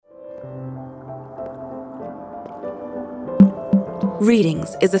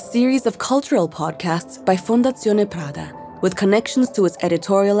Readings is a series of cultural podcasts by Fondazione Prada with connections to its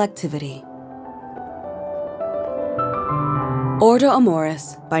editorial activity. Ordo,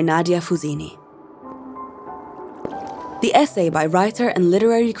 Amoris by Nadia Fusini. The essay by writer and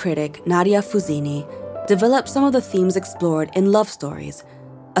literary critic Nadia Fusini develops some of the themes explored in Love Stories,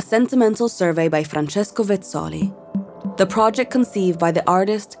 a sentimental survey by Francesco Vezzoli. The project conceived by the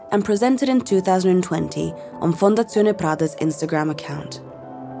artist and presented in 2020 on Fondazione Prada's Instagram account.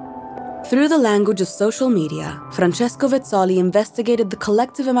 Through the language of social media, Francesco Vezzoli investigated the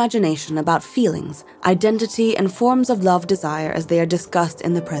collective imagination about feelings, identity, and forms of love desire as they are discussed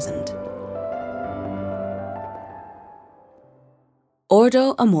in the present.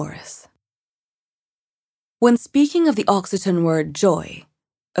 Ordo, Amoris. When speaking of the Occitan word joy,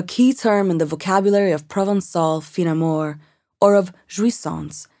 a key term in the vocabulary of Provençal fin amour, or of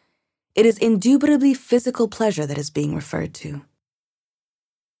jouissance, it is indubitably physical pleasure that is being referred to.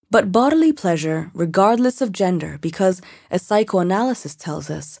 But bodily pleasure, regardless of gender, because, as psychoanalysis tells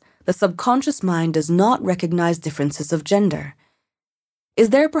us, the subconscious mind does not recognize differences of gender.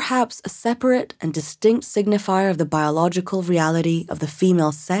 Is there perhaps a separate and distinct signifier of the biological reality of the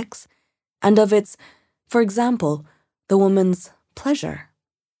female sex, and of its, for example, the woman's pleasure?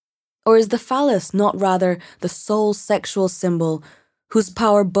 Or is the phallus not rather the sole sexual symbol whose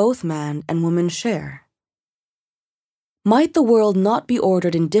power both man and woman share? Might the world not be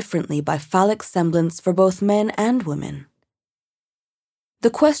ordered indifferently by phallic semblance for both men and women?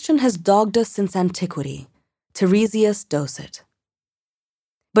 The question has dogged us since antiquity. Tiresias docet.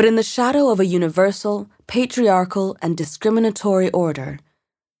 But in the shadow of a universal, patriarchal, and discriminatory order,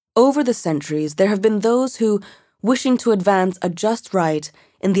 over the centuries there have been those who, wishing to advance a just right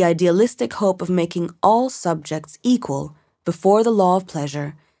in the idealistic hope of making all subjects equal before the law of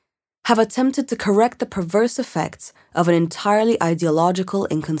pleasure, have attempted to correct the perverse effects of an entirely ideological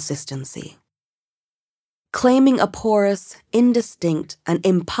inconsistency. Claiming a porous, indistinct, and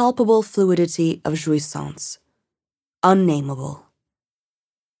impalpable fluidity of jouissance, unnameable.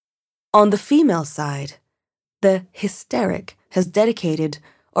 On the female side, the hysteric has dedicated,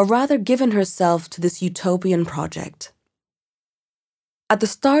 or rather given herself to this utopian project. At the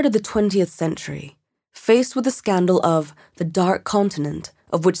start of the 20th century, faced with the scandal of the Dark Continent,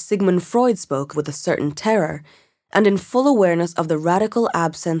 of which Sigmund Freud spoke with a certain terror, and in full awareness of the radical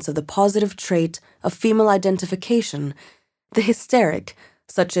absence of the positive trait of female identification, the hysteric,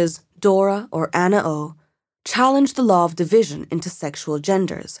 such as Dora or Anna O, challenged the law of division into sexual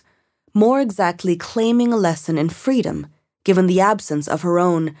genders, more exactly claiming a lesson in freedom, given the absence of her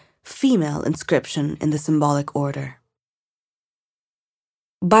own female inscription in the symbolic order.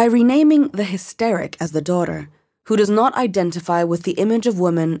 By renaming the hysteric as the daughter, who does not identify with the image of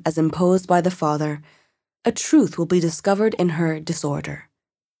woman as imposed by the father, a truth will be discovered in her disorder.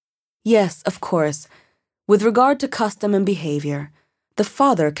 Yes, of course, with regard to custom and behavior, the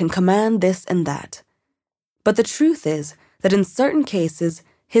father can command this and that. But the truth is that in certain cases,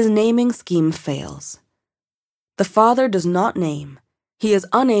 his naming scheme fails. The father does not name. He is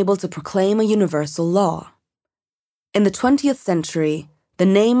unable to proclaim a universal law. In the 20th century, the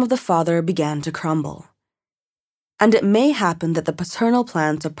name of the father began to crumble. And it may happen that the paternal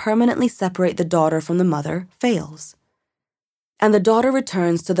plan to permanently separate the daughter from the mother fails. And the daughter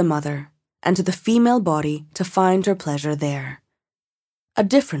returns to the mother and to the female body to find her pleasure there. A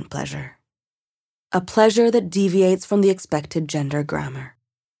different pleasure. A pleasure that deviates from the expected gender grammar.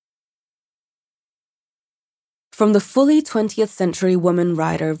 From the fully 20th century woman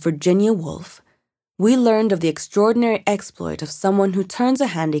writer Virginia Woolf, we learned of the extraordinary exploit of someone who turns a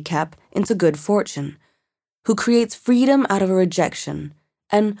handicap into good fortune, who creates freedom out of a rejection,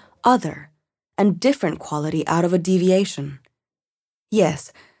 an other and different quality out of a deviation.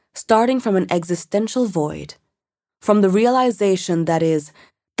 Yes, starting from an existential void, from the realization that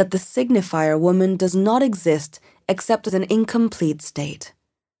the signifier woman does not exist except as an incomplete state.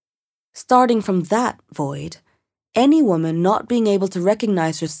 Starting from that void, any woman not being able to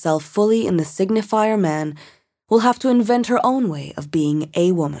recognize herself fully in the signifier man will have to invent her own way of being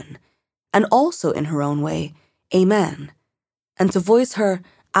a woman, and also in her own way, a man, and to voice her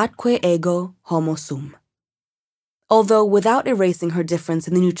atque ego homo sum, although without erasing her difference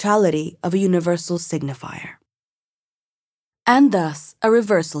in the neutrality of a universal signifier. And thus a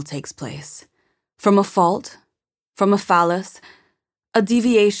reversal takes place, from a fault, from a phallus, a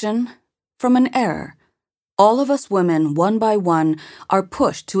deviation, from an error. All of us women, one by one, are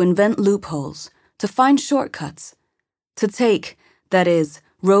pushed to invent loopholes, to find shortcuts, to take, that is,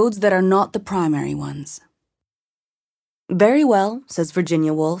 roads that are not the primary ones. Very well, says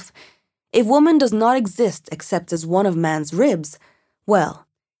Virginia Woolf, if woman does not exist except as one of man's ribs, Well,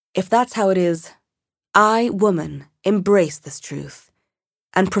 if that's how it is, I, woman, embrace this truth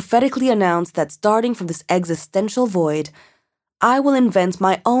and prophetically announce that starting from this existential void, I will invent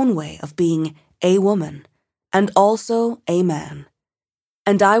my own way of being a woman and also a man.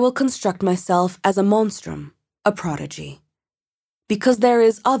 And I will construct myself as a monstrum, a prodigy. Because there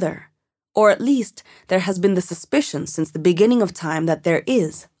is other, or at least there has been the suspicion since the beginning of time that there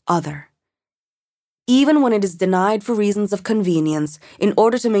is other. Even when it is denied for reasons of convenience in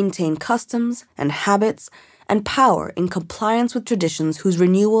order to maintain customs and habits and power in compliance with traditions whose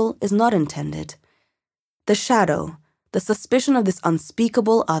renewal is not intended, the shadow, the suspicion of this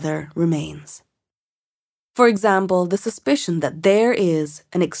unspeakable other remains. For example, the suspicion that there is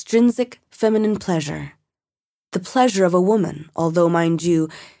an extrinsic feminine pleasure, the pleasure of a woman, although, mind you,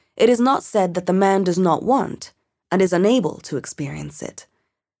 it is not said that the man does not want and is unable to experience it.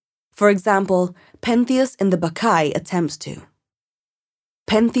 For example, Pentheus in the Bacchae attempts to.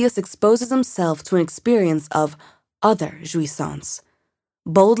 Pentheus exposes himself to an experience of other jouissance,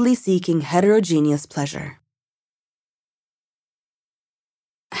 boldly seeking heterogeneous pleasure.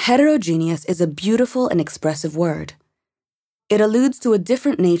 Heterogeneous is a beautiful and expressive word. It alludes to a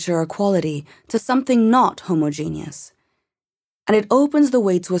different nature or quality, to something not homogeneous. And it opens the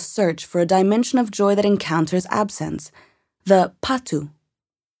way to a search for a dimension of joy that encounters absence, the patu.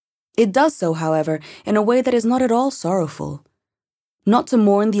 It does so, however, in a way that is not at all sorrowful. Not to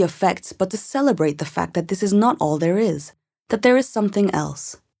mourn the effects, but to celebrate the fact that this is not all there is, that there is something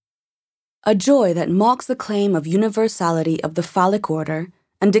else. A joy that mocks the claim of universality of the phallic order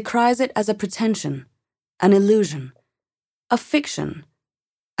and decries it as a pretension, an illusion, a fiction,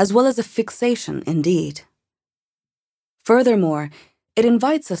 as well as a fixation indeed. Furthermore, it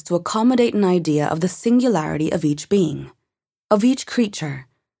invites us to accommodate an idea of the singularity of each being, of each creature,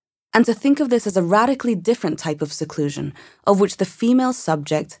 and to think of this as a radically different type of seclusion, of which the female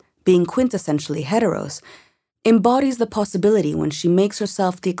subject, being quintessentially heteros, embodies the possibility when she makes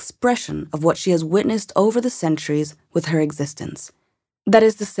herself the expression of what she has witnessed over the centuries with her existence. That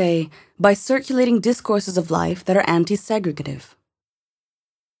is to say, by circulating discourses of life that are anti-segregative.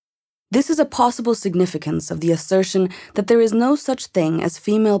 This is a possible significance of the assertion that there is no such thing as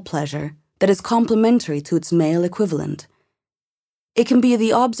female pleasure that is complementary to its male equivalent. It can be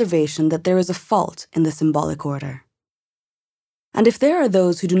the observation that there is a fault in the symbolic order. And if there are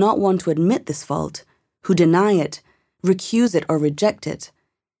those who do not want to admit this fault, who deny it, recuse it, or reject it,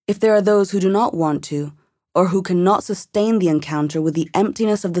 if there are those who do not want to, or who cannot sustain the encounter with the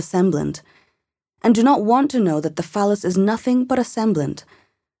emptiness of the semblant, and do not want to know that the phallus is nothing but a semblant,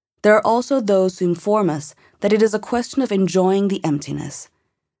 there are also those who inform us that it is a question of enjoying the emptiness.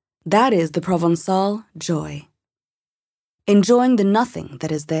 That is the Provençal joy. Enjoying the nothing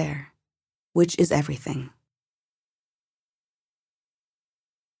that is there, which is everything.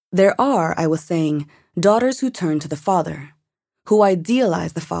 There are, I was saying, daughters who turn to the father, who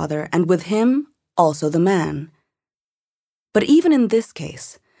idealize the father, and with him, also the man. But even in this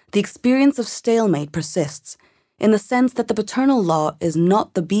case, the experience of stalemate persists, in the sense that the paternal law is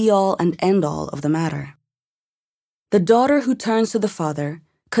not the be-all and end-all of the matter. The daughter who turns to the father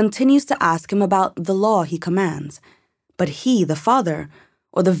continues to ask him about the law he commands, but he, the father,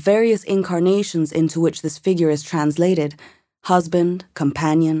 or the various incarnations into which this figure is translated, husband,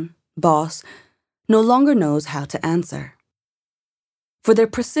 companion, boss, no longer knows how to answer. For there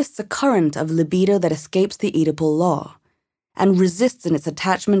persists a current of libido that escapes the Oedipal law, and resists in its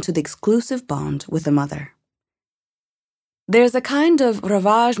attachment to the exclusive bond with the mother. There is a kind of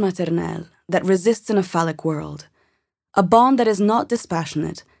ravage maternel that resists in a phallic world, a bond that is not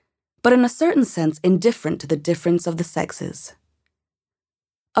dispassionate, but in a certain sense indifferent to the difference of the sexes.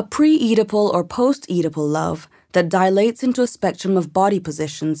 A pre-Oedipal or post-Oedipal love that dilates into a spectrum of body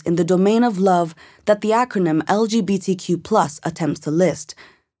positions in the domain of love that the acronym LGBTQ+ attempts to list,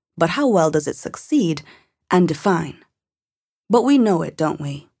 but how well does it succeed and define? But we know it, don't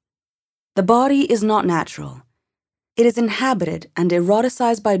we? The body is not natural. It is inhabited and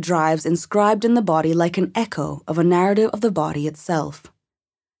eroticized by drives inscribed in the body like an echo of a narrative of the body itself.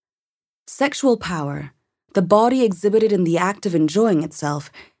 Sexual power, the body exhibited in the act of enjoying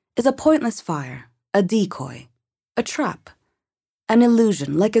itself, is a pointless fire, a decoy, a trap, an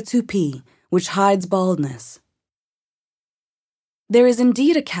illusion like a toupee which hides baldness. There is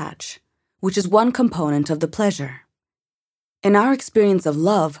indeed a catch, which is one component of the pleasure. In our experience of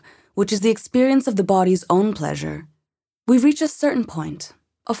love, which is the experience of the body's own pleasure, we reach a certain point,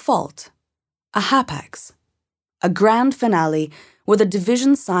 a fault, a hapax, a grand finale where the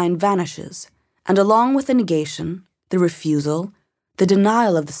division sign vanishes, and along with the negation, the refusal, the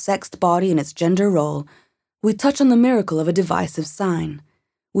denial of the sexed body in its gender role, we touch on the miracle of a divisive sign,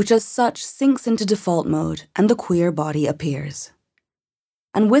 which as such sinks into default mode and the queer body appears.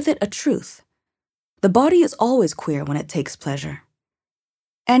 And with it a truth. The body is always queer when it takes pleasure.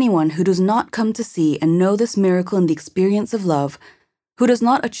 Anyone who does not come to see and know this miracle in the experience of love, who does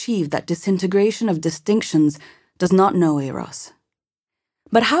not achieve that disintegration of distinctions, does not know Eros.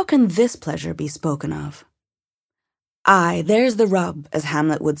 But how can this pleasure be spoken of? Aye, there's the rub, as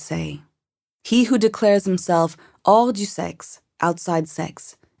Hamlet would say. He who declares himself hors du sexe, outside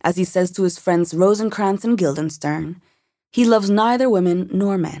sex, as he says to his friends Rosencrantz and Guildenstern, he loves neither women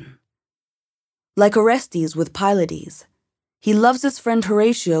nor men. Like Orestes with Pylades, he loves his friend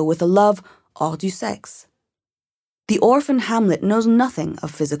Horatio with a love hors du sexe. The orphan Hamlet knows nothing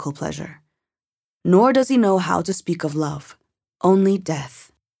of physical pleasure, nor does he know how to speak of love, only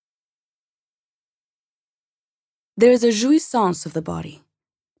death. There is a jouissance of the body,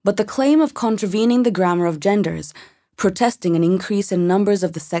 but the claim of contravening the grammar of genders, protesting an increase in numbers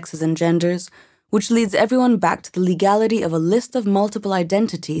of the sexes and genders, which leads everyone back to the legality of a list of multiple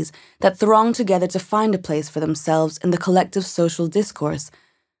identities that throng together to find a place for themselves in the collective social discourse,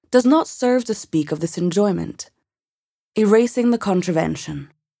 does not serve to speak of this enjoyment, erasing the contravention.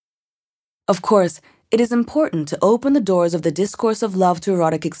 Of course, it is important to open the doors of the discourse of love to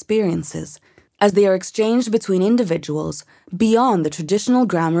erotic experiences, as they are exchanged between individuals beyond the traditional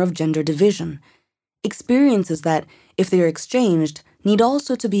grammar of gender division, experiences that, if they are exchanged, need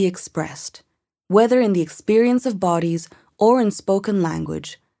also to be expressed, whether in the experience of bodies or in spoken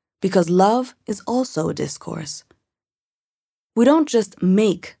language, because love is also a discourse. We don't just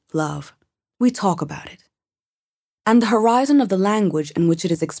make love, we talk about it. And the horizon of the language in which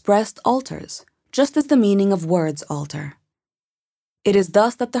it is expressed alters, just as the meaning of words alter. It is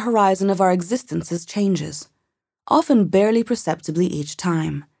thus that the horizon of our existences changes, often barely perceptibly each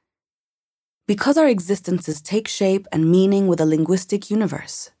time. Because our existences take shape and meaning with a linguistic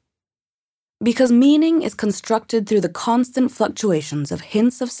universe. Because meaning is constructed through the constant fluctuations of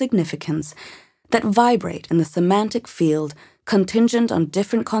hints of significance that vibrate in the semantic field contingent on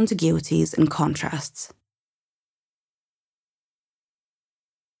different contiguities and contrasts.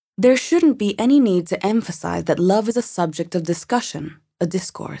 There shouldn't be any need to emphasize that love is a subject of discussion, a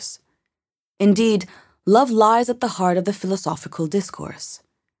discourse. Indeed, love lies at the heart of the philosophical discourse.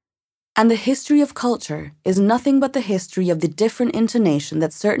 And the history of culture is nothing but the history of the different intonation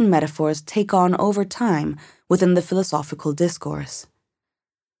that certain metaphors take on over time within the philosophical discourse.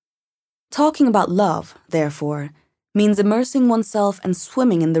 Talking about love, therefore, means immersing oneself and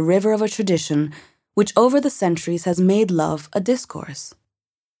swimming in the river of a tradition which over the centuries has made love a discourse.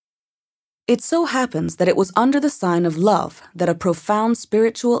 It so happens that it was under the sign of love that a profound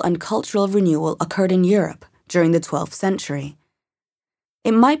spiritual and cultural renewal occurred in Europe during the 12th century.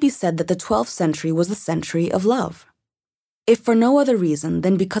 It might be said that the 12th century was the century of love, if for no other reason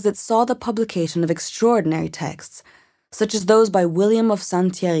than because it saw the publication of extraordinary texts, such as those by William of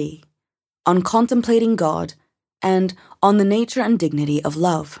Saint-Thierry, on contemplating God and on the nature and dignity of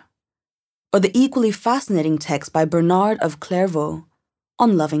love, or the equally fascinating text by Bernard of Clairvaux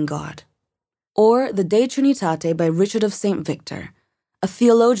on loving God, or the De Trinitate by Richard of St. Victor, a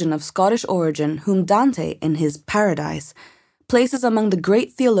theologian of Scottish origin whom Dante, in his Paradise, places among the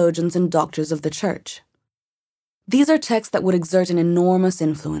great theologians and doctors of the Church. These are texts that would exert an enormous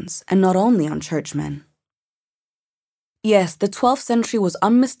influence, and not only on churchmen. Yes, the 12th century was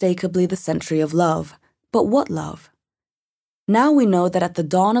unmistakably the century of love, but what love? Now we know that at the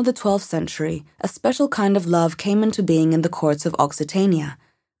dawn of the 12th century, a special kind of love came into being in the courts of Occitania,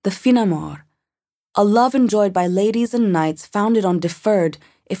 the fin amour, a love enjoyed by ladies and knights founded on deferred,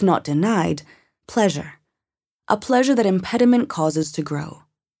 if not denied, pleasure. A pleasure that impediment causes to grow.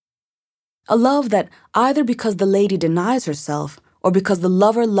 A love that, either because the lady denies herself or because the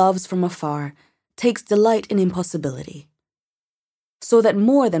lover loves from afar, takes delight in impossibility. So that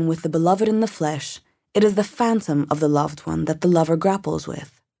more than with the beloved in the flesh, it is the phantom of the loved one that the lover grapples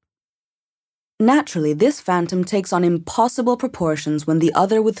with. Naturally, this phantom takes on impossible proportions when the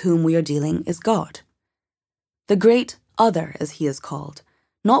other with whom we are dealing is God. The great other, as he is called,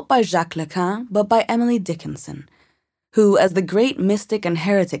 not by Jacques Lacan, but by Emily Dickinson, who, as the great mystic and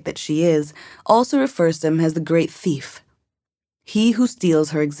heretic that she is, also refers to him as the great thief, he who steals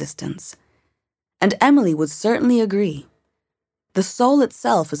her existence. And Emily would certainly agree. The soul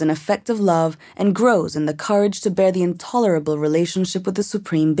itself is an effect of love and grows in the courage to bear the intolerable relationship with the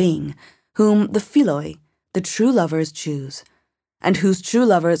Supreme Being, whom the philoi, the true lovers, choose, and whose true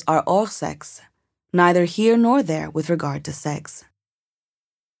lovers are hors sexe, neither here nor there with regard to sex.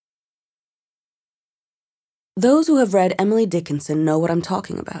 Those who have read Emily Dickinson know what I'm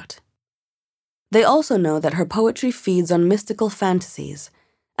talking about. They also know that her poetry feeds on mystical fantasies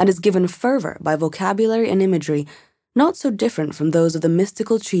and is given fervor by vocabulary and imagery not so different from those of the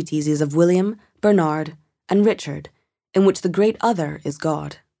mystical treatises of William, Bernard, and Richard, in which the great other is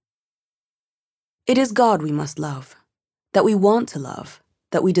God. It is God we must love, that we want to love,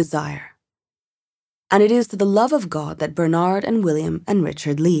 that we desire. And it is to the love of God that Bernard and William and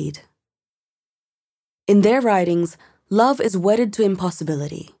Richard lead. In their writings, love is wedded to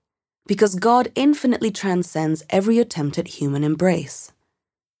impossibility, because God infinitely transcends every attempt at human embrace.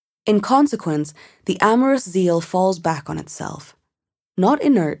 In consequence, the amorous zeal falls back on itself. Not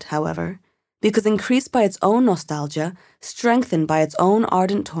inert, however, because increased by its own nostalgia, strengthened by its own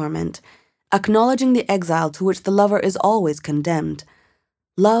ardent torment, acknowledging the exile to which the lover is always condemned,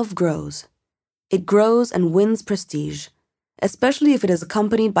 love grows. It grows and wins prestige, especially if it is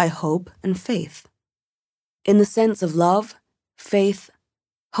accompanied by hope and faith. In the sense of love, faith,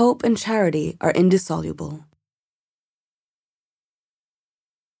 hope, and charity are indissoluble.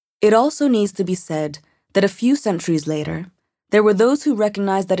 It also needs to be said that a few centuries later, there were those who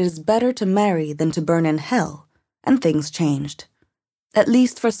recognized that it is better to marry than to burn in hell, and things changed, at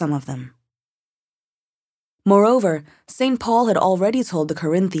least for some of them. Moreover, St. Paul had already told the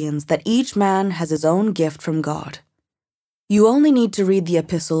Corinthians that each man has his own gift from God. You only need to read the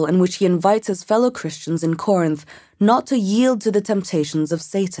epistle in which he invites his fellow Christians in Corinth not to yield to the temptations of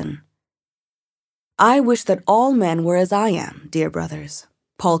Satan. I wish that all men were as I am, dear brothers,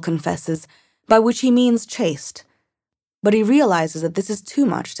 Paul confesses, by which he means chaste, but he realizes that this is too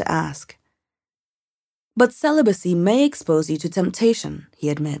much to ask. But celibacy may expose you to temptation, he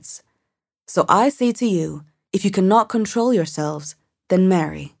admits. So I say to you, if you cannot control yourselves, then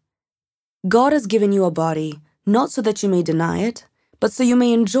marry. God has given you a body, not so that you may deny it, but so you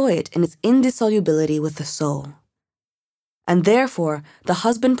may enjoy it in its indissolubility with the soul. And therefore, the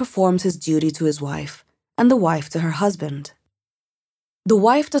husband performs his duty to his wife, and the wife to her husband. The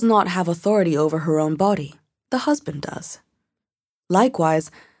wife does not have authority over her own body, the husband does.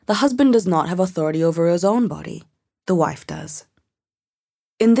 Likewise, the husband does not have authority over his own body, the wife does.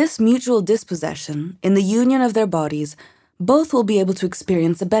 In this mutual dispossession, in the union of their bodies, both will be able to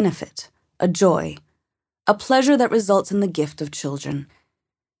experience a benefit, a joy, a pleasure that results in the gift of children,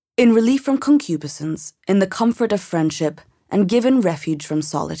 in relief from concupiscence, in the comfort of friendship, and given refuge from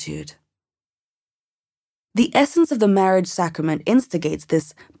solitude. The essence of the marriage sacrament instigates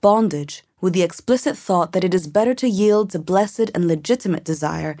this bondage with the explicit thought that it is better to yield to blessed and legitimate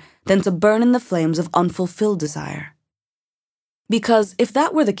desire than to burn in the flames of unfulfilled desire. Because if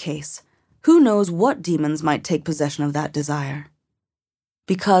that were the case, who knows what demons might take possession of that desire?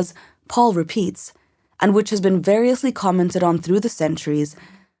 Because, Paul repeats, and which has been variously commented on through the centuries,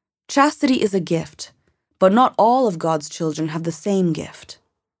 chastity is a gift, but not all of God's children have the same gift.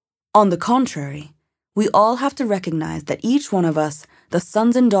 On the contrary, we all have to recognize that each one of us, the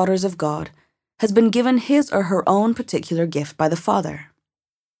sons and daughters of God, has been given his or her own particular gift by the Father.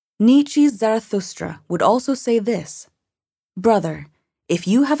 Nietzsche's Zarathustra would also say this: Brother, if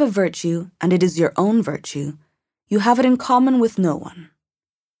you have a virtue and it is your own virtue, you have it in common with no one.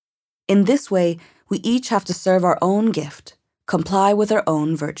 In this way, we each have to serve our own gift, comply with our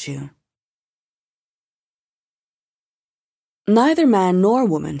own virtue. Neither man nor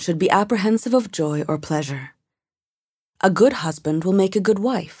woman should be apprehensive of joy or pleasure. A good husband will make a good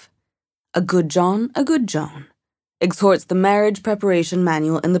wife. A good John, a good Joan, exhorts the marriage preparation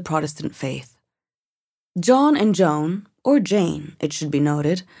manual in the Protestant faith. John and Joan, or Jane, it should be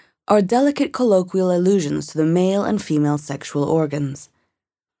noted, are delicate colloquial allusions to the male and female sexual organs.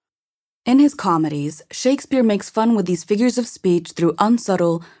 In his comedies, Shakespeare makes fun with these figures of speech through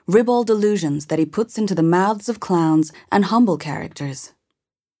unsubtle, ribald allusions that he puts into the mouths of clowns and humble characters.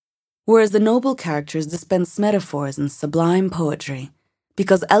 Whereas the noble characters dispense metaphors and sublime poetry,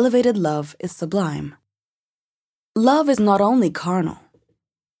 because elevated love is sublime. Love is not only carnal.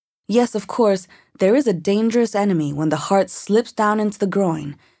 Yes, of course, there is a dangerous enemy when the heart slips down into the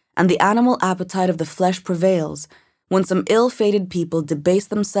groin and the animal appetite of the flesh prevails, when some ill-fated people debase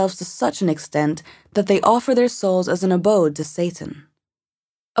themselves to such an extent that they offer their souls as an abode to Satan.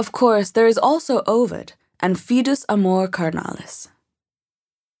 Of course, there is also Ovid and Fidus amor carnalis.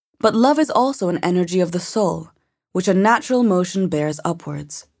 But love is also an energy of the soul, which a natural motion bears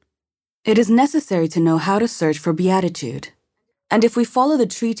upwards. It is necessary to know how to search for beatitude, and if we follow the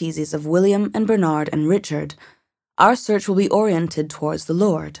treatises of William and Bernard and Richard, our search will be oriented towards the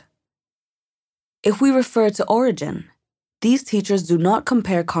Lord. If we refer to Origen, these teachers do not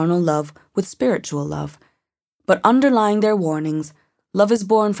compare carnal love with spiritual love, but underlying their warnings, love is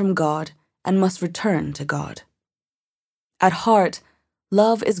born from God and must return to God. At heart,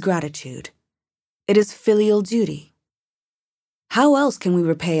 love is gratitude, It is filial duty. How else can we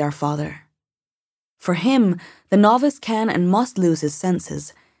repay our Father? For him, the novice can and must lose his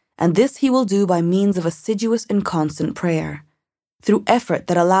senses, and this he will do by means of assiduous and constant prayer, through effort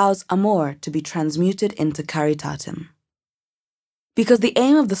that allows amor to be transmuted into caritatem. Because the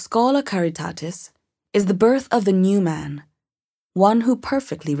aim of the Schola Caritatis is the birth of the new man, one who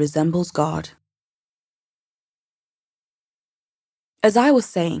perfectly resembles God. As I was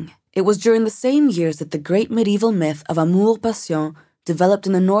saying, it was during the same years that the great medieval myth of amour passion developed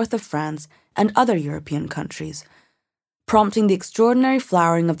in the north of France and other European countries, prompting the extraordinary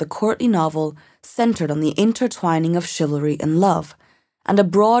flowering of the courtly novel centered on the intertwining of chivalry and love, and a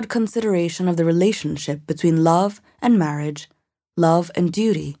broad consideration of the relationship between love and marriage, love and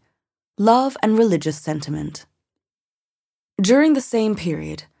duty, love and religious sentiment. During the same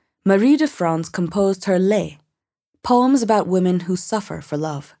period, Marie de France composed her Les, poems about women who suffer for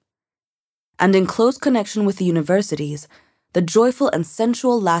love. And in close connection with the universities, the joyful and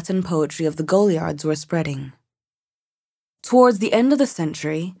sensual Latin poetry of the Goliards were spreading. Towards the end of the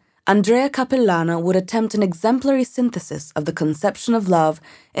century, Andrea Capellana would attempt an exemplary synthesis of the conception of love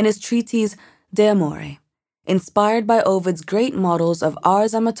in his treatise De Amore, inspired by Ovid's great models of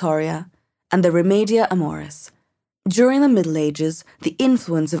Ars Amatoria and the Remedia Amoris. During the Middle Ages, the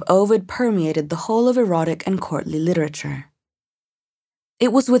influence of Ovid permeated the whole of erotic and courtly literature.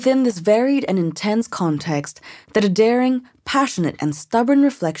 It was within this varied and intense context that a daring, passionate, and stubborn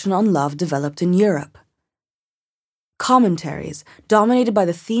reflection on love developed in Europe. Commentaries, dominated by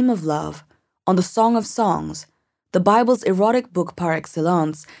the theme of love, on the Song of Songs, the Bible's erotic book par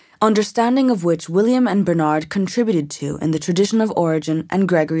excellence, understanding of which William and Bernard contributed to in the tradition of Origen and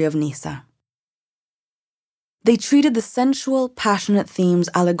Gregory of Nyssa. They treated the sensual, passionate themes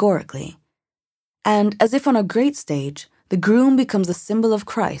allegorically, and, as if on a great stage, the groom becomes the symbol of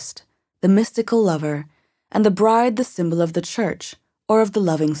Christ, the mystical lover, and the bride the symbol of the church, or of the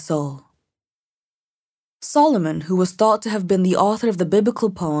loving soul. Solomon, who was thought to have been the author of the biblical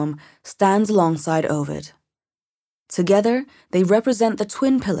poem, stands alongside Ovid. Together, they represent the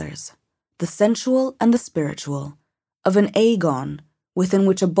twin pillars, the sensual and the spiritual, of an aegon within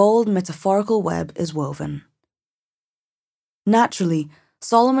which a bold metaphorical web is woven. Naturally,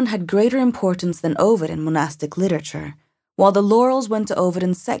 Solomon had greater importance than Ovid in monastic literature, while the laurels went to Ovid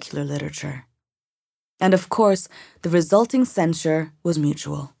in secular literature. And of course, the resulting censure was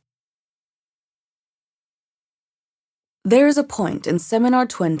mutual. There is a point in Seminar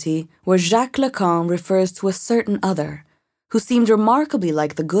 20 where Jacques Lacan refers to a certain other, who seemed remarkably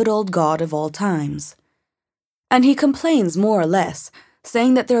like the good old God of all times. And he complains more or less,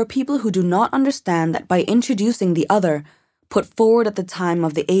 saying that there are people who do not understand that by introducing the other, put forward at the time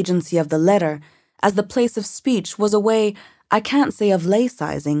of the agency of the letter, as the place of speech was a way, I can't say of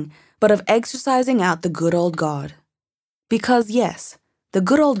laicizing, but of exercising out the good old God. Because yes, the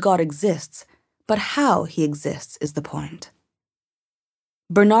good old God exists, but how he exists is the point.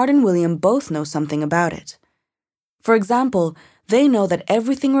 Bernard and William both know something about it. For example, they know that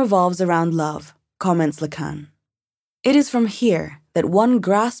everything revolves around love, comments Lacan. It is from here that one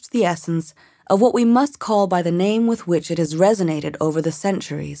grasps the essence of what we must call by the name with which it has resonated over the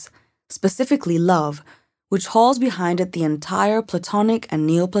centuries, specifically love, which hauls behind it the entire Platonic and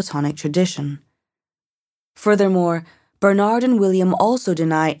Neoplatonic tradition. Furthermore, Bernard and William also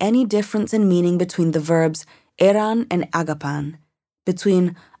deny any difference in meaning between the verbs eran and agapan,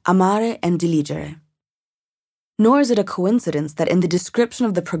 between amare and diligere. Nor is it a coincidence that in the description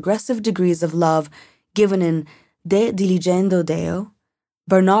of the progressive degrees of love given in De Diligendo Deo,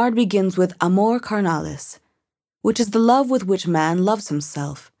 Bernard begins with amor carnalis, which is the love with which man loves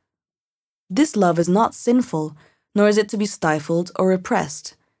himself. This love is not sinful, nor is it to be stifled or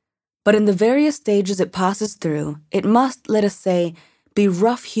repressed, but in the various stages it passes through, it must, let us say, be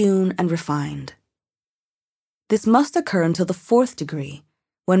rough-hewn and refined. This must occur until the fourth degree,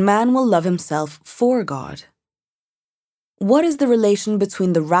 when man will love himself for God. What is the relation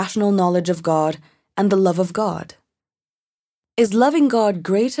between the rational knowledge of God and the love of God? Is loving God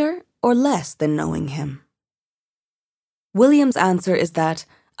greater or less than knowing him? William's answer is that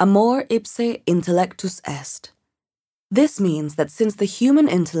amor ipse intellectus est. This means that since the human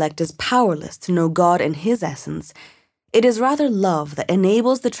intellect is powerless to know God in his essence, it is rather love that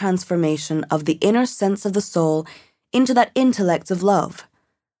enables the transformation of the inner sense of the soul into that intellect of love,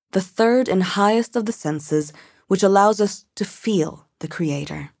 the third and highest of the senses, which allows us to feel the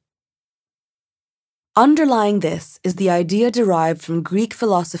Creator. Underlying this is the idea derived from Greek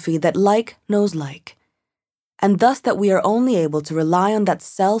philosophy that like knows like, and thus that we are only able to rely on that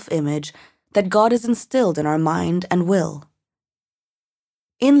self-image that God has instilled in our mind and will.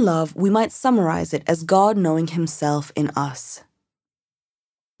 In love, we might summarize it as God knowing himself in us.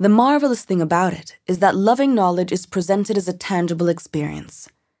 The marvelous thing about it is that loving knowledge is presented as a tangible experience.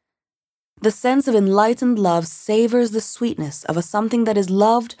 The sense of enlightened love savors the sweetness of a something that is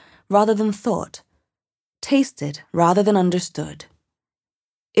loved rather than thought, tasted rather than understood.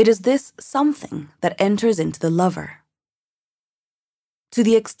 It is this something that enters into the lover. To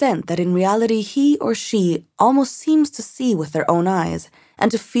the extent that in reality he or she almost seems to see with their own eyes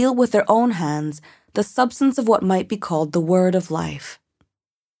and to feel with their own hands the substance of what might be called the word of life.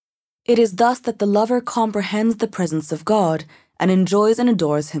 It is thus that the lover comprehends the presence of God and enjoys and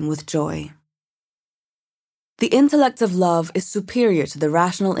adores him with joy. The intellect of love is superior to the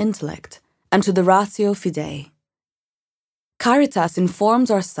rational intellect and to the ratio fidei. Caritas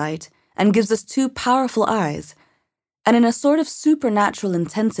informs our sight and gives us two powerful eyes, and in a sort of supernatural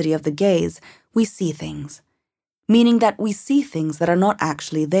intensity of the gaze, we see things, meaning that we see things that are not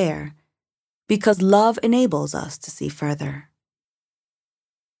actually there, because love enables us to see further.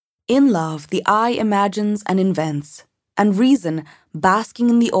 In love, the eye imagines and invents, and reason, basking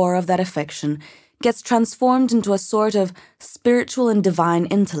in the aura of that affection, gets transformed into a sort of spiritual and divine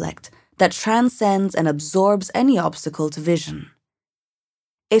intellect that transcends and absorbs any obstacle to vision.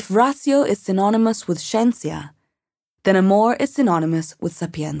 If ratio is synonymous with scientia, then amor is synonymous with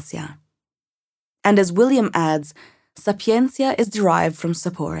sapientia. And as William adds, sapientia is derived from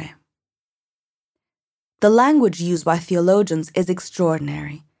sapore. The language used by theologians is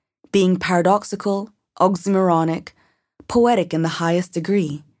extraordinary, being paradoxical, oxymoronic, poetic in the highest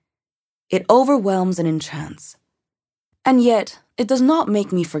degree. It overwhelms and enchants. And yet, it does not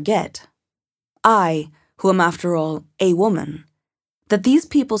make me forget, I, who am after all a woman, that these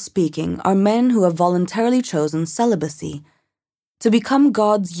people speaking are men who have voluntarily chosen celibacy, to become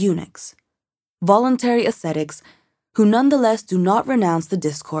God's eunuchs, voluntary ascetics who nonetheless do not renounce the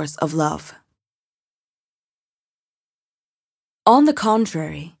discourse of love. On the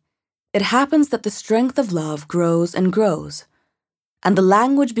contrary, it happens that the strength of love grows and grows, and the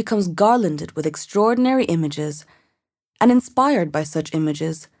language becomes garlanded with extraordinary images, and inspired by such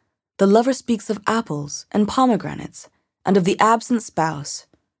images, the lover speaks of apples and pomegranates, and of the absent spouse,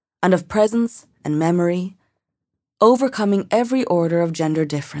 and of presence and memory, overcoming every order of gender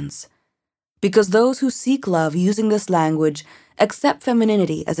difference, because those who seek love using this language accept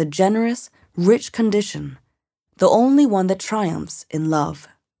femininity as a generous, rich condition, the only one that triumphs in love.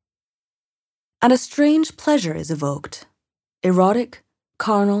 And a strange pleasure is evoked, erotic,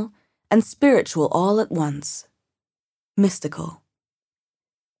 carnal, and spiritual all at once, mystical.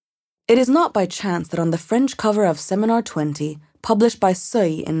 It is not by chance that on the French cover of Seminar 20, published by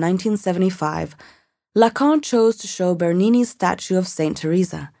Seuil in 1975, Lacan chose to show Bernini's statue of Saint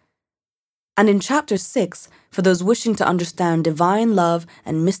Teresa. And in Chapter 6, for those wishing to understand divine love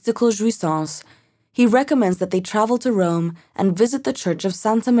and mystical jouissance, he recommends that they travel to Rome and visit the church of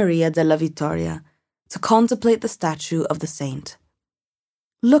Santa Maria della Vittoria to contemplate the statue of the saint.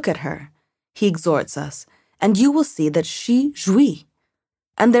 Look at her, he exhorts us, and you will see that she jouit.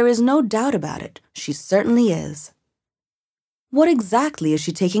 And there is no doubt about it, she certainly is. What exactly is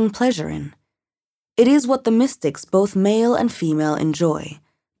she taking pleasure in? It is what the mystics, both male and female, enjoy,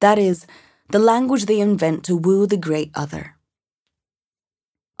 that is, the language they invent to woo the great other.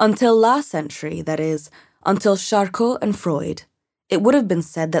 Until last century, that is, until Charcot and Freud, it would have been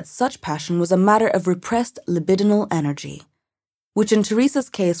said that such passion was a matter of repressed libidinal energy, which in Teresa's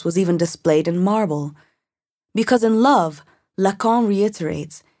case was even displayed in marble, because in love, Lacan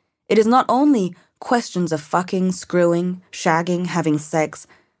reiterates, it is not only questions of fucking, screwing, shagging, having sex,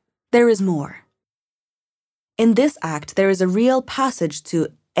 there is more. In this act, there is a real passage to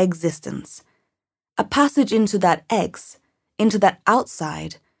existence, a passage into that ex, into that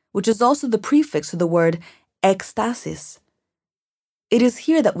outside, which is also the prefix to the word ecstasis. It is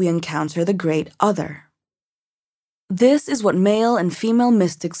here that we encounter the great other. This is what male and female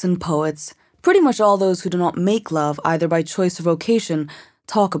mystics and poets, pretty much all those who do not make love either by choice or vocation,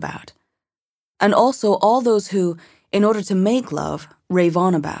 talk about, and also all those who, in order to make love, rave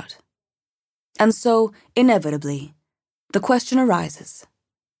on about. And so, inevitably, the question arises,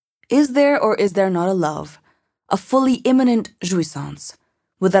 is there or is there not a love, a fully immanent jouissance,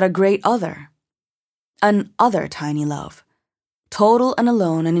 without a great other, an other tiny love, total and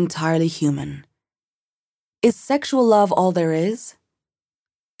alone and entirely human? Is sexual love all there is?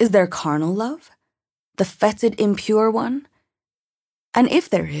 Is there carnal love? The fetid, impure one? And if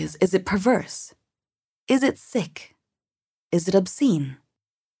there is it perverse? Is it sick? Is it obscene?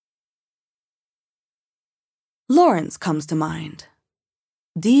 Lawrence comes to mind.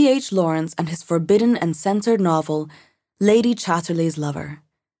 D.H. Lawrence and his forbidden and censored novel, Lady Chatterley's Lover,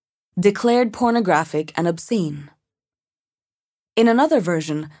 declared pornographic and obscene. In another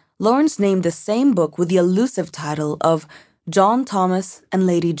version, Lawrence named the same book with the elusive title of John Thomas and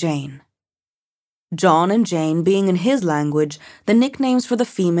Lady Jane. John and Jane being in his language the nicknames for the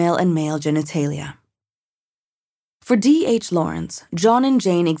female and male genitalia. For D.H. Lawrence, John and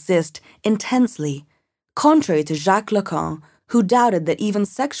Jane exist intensely, contrary to Jacques Lacan, who doubted that even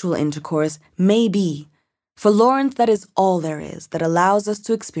sexual intercourse may be. For Lawrence, that is all there is that allows us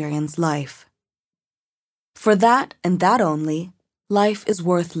to experience life. For that and that only, life is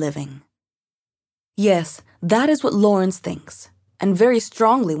worth living. Yes, that is what Lawrence thinks, and very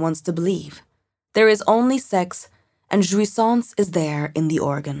strongly wants to believe. There is only sex, and jouissance is there in the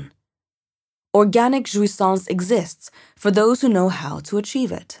organ. Organic jouissance exists for those who know how to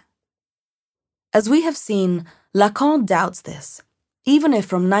achieve it. As we have seen, Lacan doubts this, even if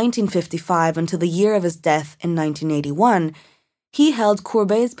from 1955 until the year of his death in 1981, he held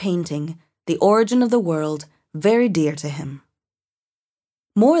Courbet's painting, The Origin of the World, very dear to him.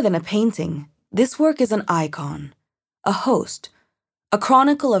 More than a painting, this work is an icon, a host, a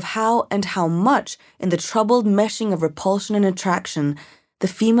chronicle of how and how much, in the troubled meshing of repulsion and attraction, the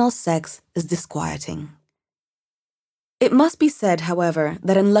female sex is disquieting. It must be said, however,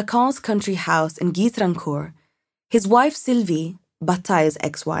 that in Lacan's country house in Guitrancourt, his wife Sylvie, Bataille's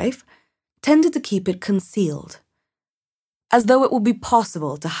ex-wife, tended to keep it concealed, as though it would be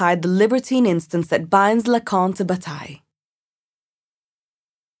possible to hide the libertine instance that binds Lacan to Bataille.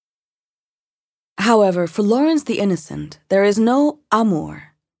 However, for Lawrence the Innocent, there is no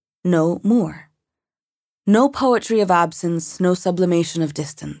amour, no more. No poetry of absence, no sublimation of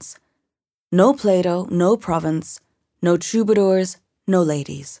distance. No Plato, no Provence, no troubadours, no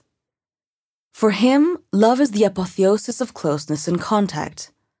ladies. For him, love is the apotheosis of closeness and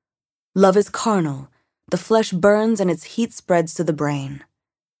contact. Love is carnal, the flesh burns and its heat spreads to the brain.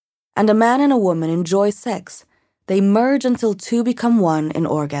 And a man and a woman enjoy sex, they merge until two become one in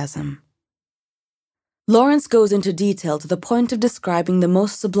orgasm. Lawrence goes into detail to the point of describing the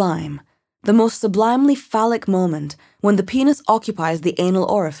most sublimely phallic moment when the penis occupies the anal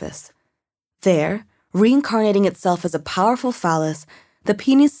orifice. There, reincarnating itself as a powerful phallus, the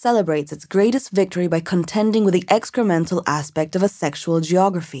penis celebrates its greatest victory by contending with the excremental aspect of a sexual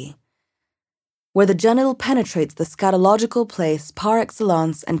geography, where the genital penetrates the scatological place par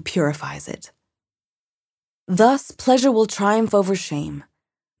excellence and purifies it. Thus, pleasure will triumph over shame,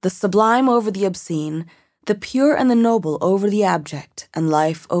 the sublime over the obscene, the pure and the noble over the abject, and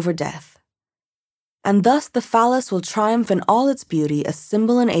life over death. And thus the phallus will triumph in all its beauty as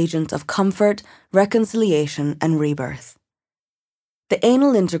symbol and agent of comfort, reconciliation, and rebirth. The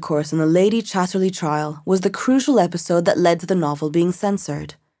anal intercourse in the Lady Chatterley trial was the crucial episode that led to the novel being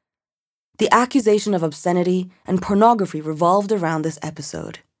censored. The accusation of obscenity and pornography revolved around this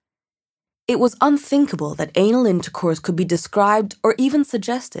episode. It was unthinkable that anal intercourse could be described or even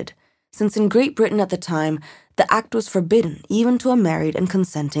suggested, since in Great Britain at the time, the act was forbidden even to a married and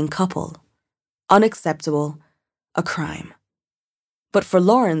consenting couple. Unacceptable, a crime. But for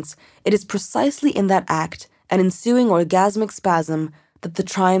Lawrence, it is precisely in that act and ensuing orgasmic spasm that the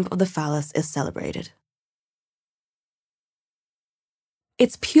triumph of the phallus is celebrated.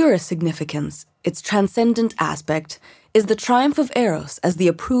 Its purest significance, its transcendent aspect, is the triumph of Eros as the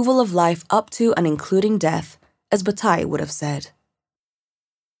approval of life up to and including death, as Bataille would have said.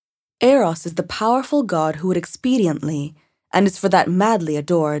 Eros is the powerful god who would expediently, and is for that madly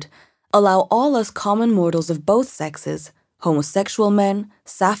adored, allow all us common mortals of both sexes, homosexual men,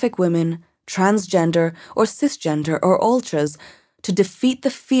 sapphic women, transgender or cisgender or ultras, to defeat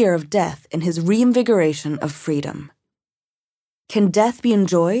the fear of death in his reinvigoration of freedom. Can death be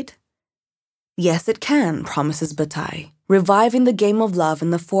enjoyed? Yes, it can, promises Bataille, reviving the game of love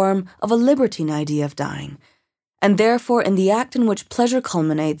in the form of a libertine idea of dying, and therefore in the act in which pleasure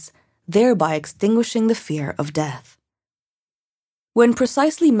culminates, thereby extinguishing the fear of death. When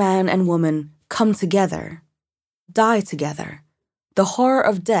precisely man and woman come together, die together, the horror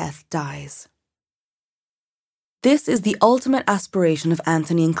of death dies. This is the ultimate aspiration of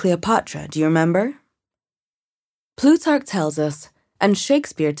Antony and Cleopatra, do you remember? Plutarch tells us, and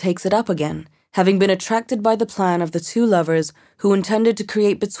Shakespeare takes it up again, having been attracted by the plan of the two lovers who intended to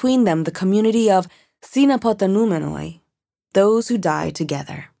create between them the community of synapotanoumenoi, those who die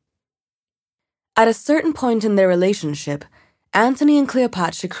together. At a certain point in their relationship, Antony and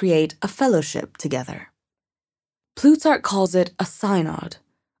Cleopatra create a fellowship together. Plutarch calls it a synod,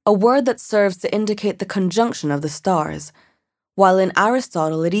 a word that serves to indicate the conjunction of the stars, while in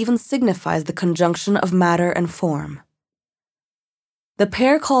Aristotle it even signifies the conjunction of matter and form. The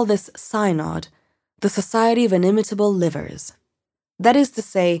pair call this synod the Society of Inimitable Livers. That is to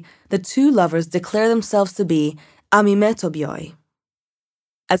say, the two lovers declare themselves to be amimetobioi.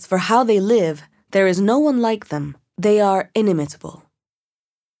 As for how they live, there is no one like them. They are inimitable.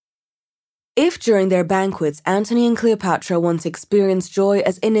 If during their banquets Antony and Cleopatra want to experience joy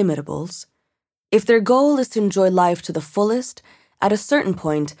as inimitables, if their goal is to enjoy life to the fullest, at a certain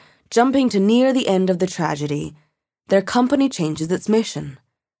point, jumping to near the end of the tragedy, their company changes its mission.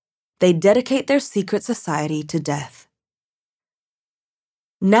 They dedicate their secret society to death.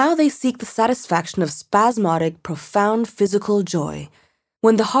 Now they seek the satisfaction of spasmodic, profound physical joy,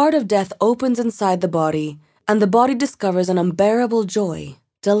 when the heart of death opens inside the body, and the body discovers an unbearable joy,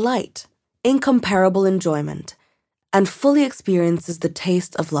 delight, incomparable enjoyment, and fully experiences the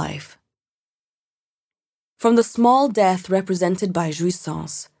taste of life. From the small death represented by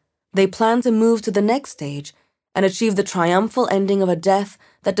jouissance, they plan to move to the next stage and achieve the triumphal ending of a death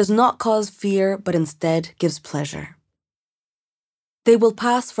that does not cause fear but instead gives pleasure. They will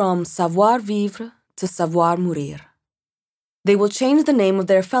pass from savoir-vivre to savoir-mourir. They will change the name of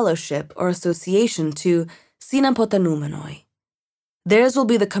their fellowship or association to synapotanomenoi. Theirs will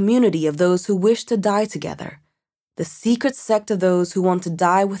be the community of those who wish to die together, the secret sect of those who want to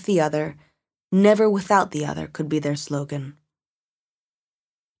die with the other. Never without the other could be their slogan.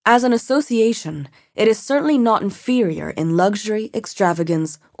 As an association, it is certainly not inferior in luxury,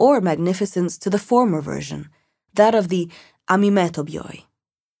 extravagance, or magnificence to the former version, that of the amimetobioi.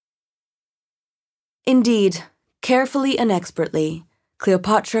 Indeed, carefully and expertly,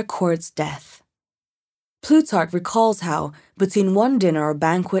 Cleopatra courts death. Plutarch recalls how, between one dinner or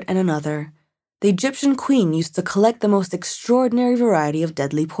banquet and another, the Egyptian queen used to collect the most extraordinary variety of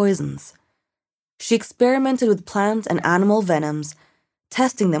deadly poisons. She experimented with plant and animal venoms,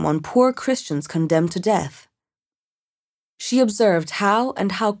 testing them on poor Christians condemned to death. She observed how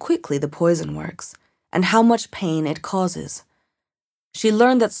and how quickly the poison works, and how much pain it causes. She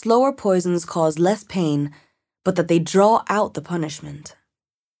learned that slower poisons cause less pain, but that they draw out the punishment.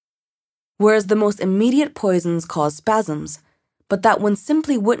 Whereas the most immediate poisons cause spasms, but that when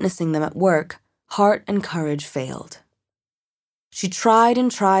simply witnessing them at work, heart and courage failed. She tried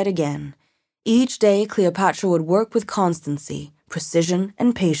and tried again. Each day Cleopatra would work with constancy, precision,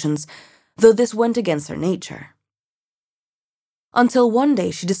 and patience, though this went against her nature. Until one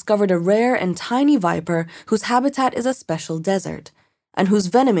day she discovered a rare and tiny viper whose habitat is a special desert, and whose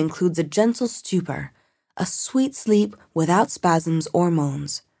venom includes a gentle stupor, a sweet sleep without spasms or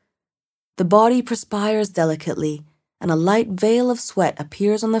moans. The body perspires delicately, and a light veil of sweat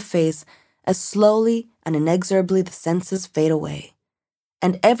appears on the face as slowly and inexorably the senses fade away,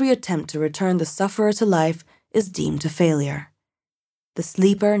 and every attempt to return the sufferer to life is deemed a failure. The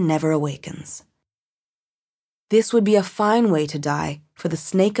sleeper never awakens. This would be a fine way to die for the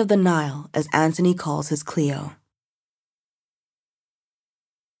snake of the Nile, as Antony calls his Cleo.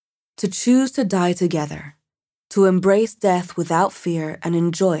 To choose to die together, to embrace death without fear and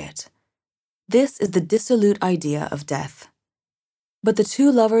enjoy it, this is the dissolute idea of death. But the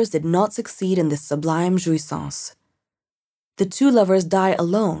two lovers did not succeed in this sublime jouissance. The two lovers die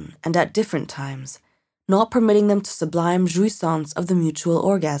alone and at different times, not permitting them to sublime jouissance of the mutual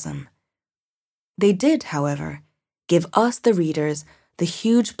orgasm. They did, however, give us, the readers, the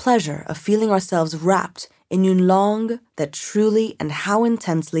huge pleasure of feeling ourselves wrapped in une langue that truly and how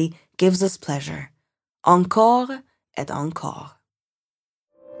intensely gives us pleasure. Encore et encore.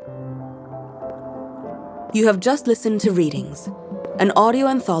 You have just listened to Readings, an audio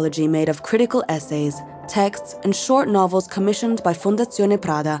anthology made of critical essays, texts, and short novels commissioned by Fondazione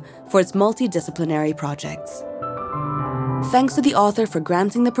Prada for its multidisciplinary projects. Thanks to the author for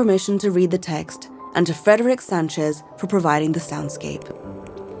granting the permission to read the text, and to Frederic Sanchez for providing the soundscape.